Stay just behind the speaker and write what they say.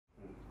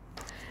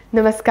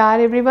Namaskar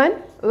everyone,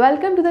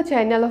 welcome to the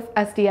channel of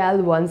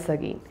STL once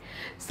again.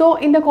 So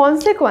in the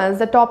consequence,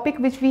 the topic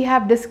which we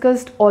have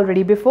discussed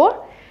already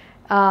before,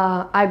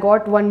 I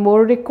got one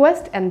more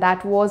request, and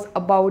that was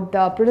about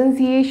the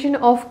pronunciation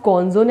of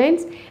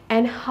consonants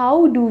and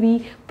how do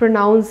we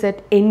pronounce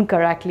it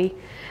incorrectly,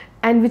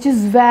 and which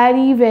is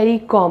very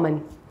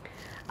common.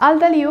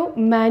 I'll tell you,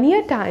 many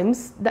a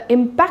times the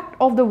impact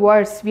of the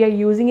words we are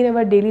using in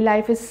our daily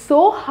life is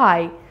so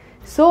high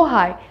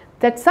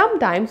that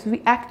sometimes we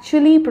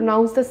actually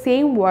pronounce the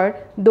same word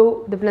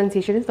though the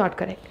pronunciation is not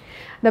correct.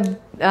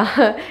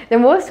 The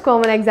most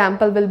common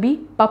example will be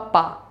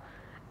papa.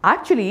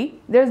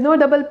 Actually, there is no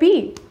double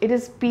P. It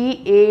is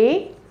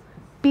P-A.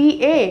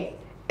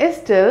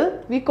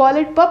 Still, we call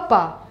it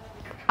papa.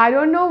 I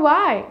don't know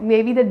why.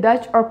 Maybe the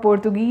Dutch or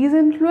Portuguese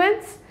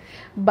influence.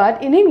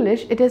 But in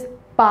English, it is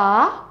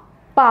pa.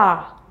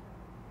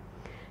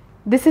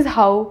 This is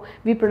how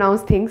we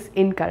pronounce things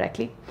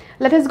incorrectly.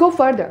 Let us go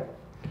further.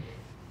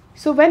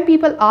 So when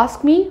people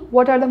ask me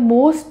what are the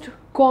most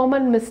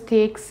common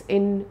mistakes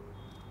in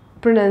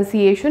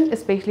pronunciation,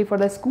 especially for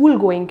the school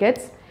going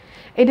kids,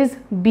 it is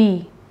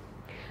B.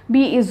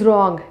 B is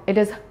wrong. It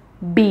is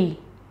B.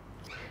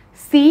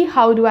 See,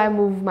 how do I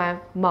move my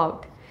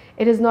mouth?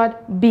 It is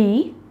not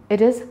B,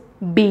 it is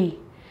B.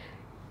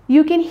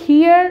 You can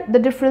hear the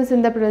difference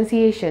in the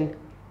pronunciation.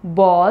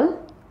 Ball.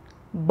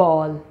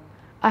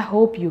 I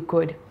hope you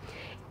could.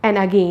 And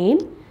again,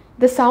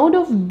 the sound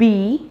of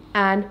B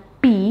and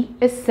P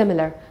is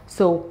similar.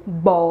 So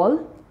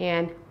ball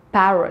and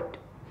parrot.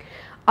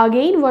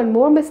 Again, one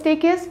more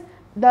mistake is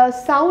the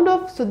sound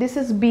of, so this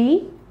is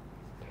B,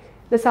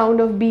 the sound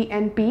of B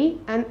and P.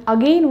 And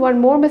again,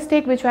 one more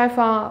mistake which I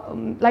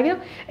found,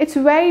 it's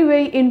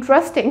very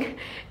interesting.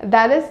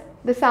 That is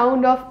the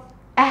sound of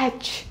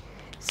H.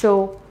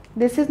 So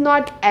this is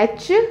not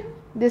H,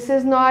 this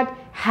is not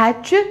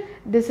hatch,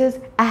 this is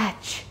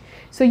H.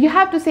 So you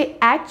have to say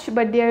H,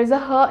 but there is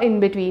a H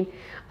in between.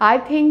 I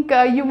think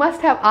you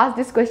must have asked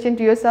this question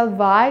to yourself,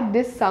 why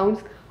this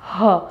sounds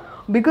H?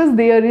 Because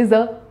there is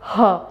a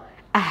H,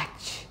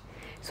 H.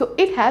 So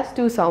it has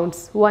two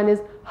sounds. One is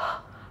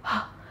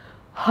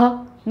H,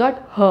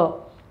 not H.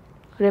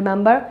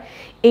 Remember,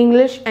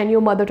 English and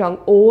your mother tongue,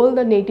 all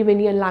the native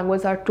Indian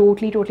languages are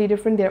totally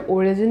different. Their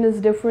origin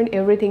is different.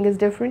 Everything is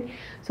different.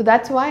 So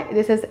that's why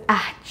this is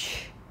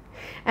H.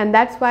 And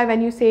that's why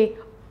when you say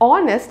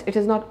honest, it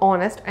is not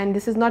honest, and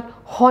this is not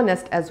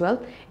honest as well.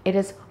 It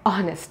is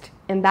honest,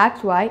 and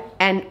that's why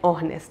an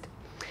honest.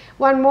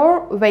 One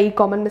more very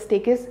common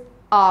mistake is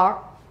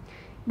R.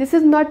 This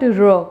is not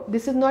R.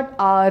 This is not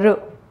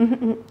R.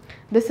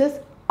 This is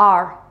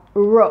R.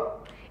 R.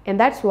 And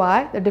that's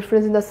why the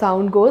difference in the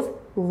sound goes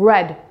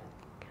red,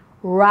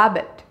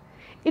 rabbit.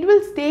 It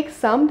will take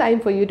some time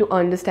for you to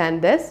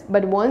understand this,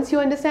 but once you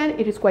understand,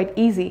 it is quite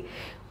easy.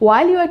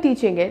 While you are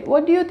teaching it,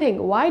 what do you think?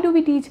 Why do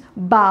we teach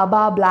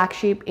Baba, black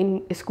sheep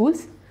in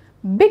schools?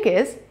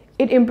 Because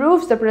it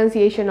improves the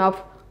pronunciation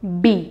of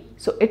B.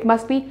 So it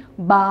must be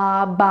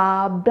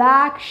Baba,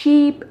 black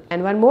sheep.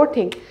 And one more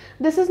thing,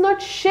 this is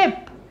not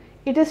ship,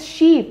 it is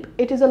sheep.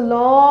 It is a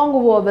long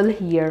vowel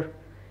here.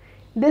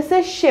 This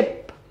is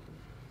ship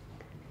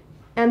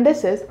and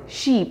this is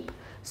sheep.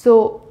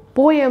 So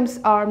poems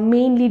are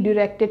mainly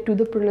directed to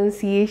the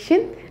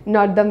pronunciation,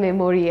 not the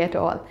memory at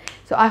all.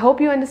 So I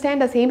hope you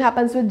understand. The same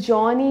happens with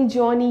Johnny,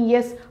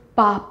 yes,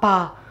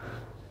 Papa.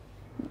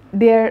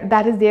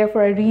 That is there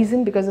for a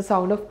reason, because the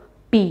sound of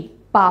P,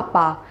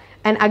 Papa.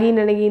 And again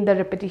the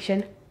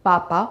repetition,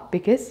 Papa,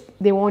 because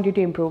they want you to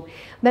improve.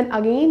 Then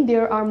again,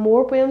 there are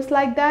more poems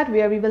like that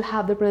where we will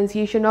have the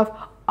pronunciation of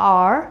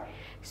R.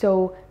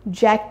 So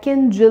Jack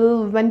and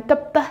Jill went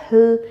up the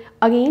hill.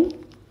 Again,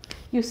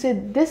 you say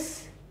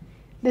this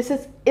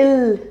is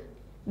ill.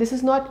 This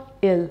is not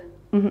ill.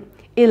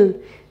 Ill.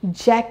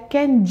 Jack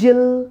and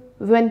Jill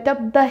went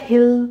up the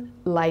hill,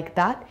 like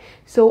that.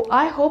 So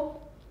I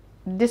hope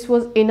this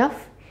was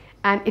enough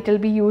and it will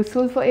be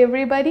useful for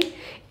everybody.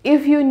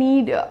 If you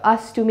need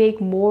us to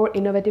make more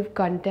innovative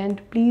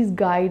content, please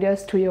guide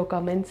us through your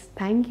comments.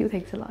 Thank you.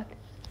 Thanks a lot.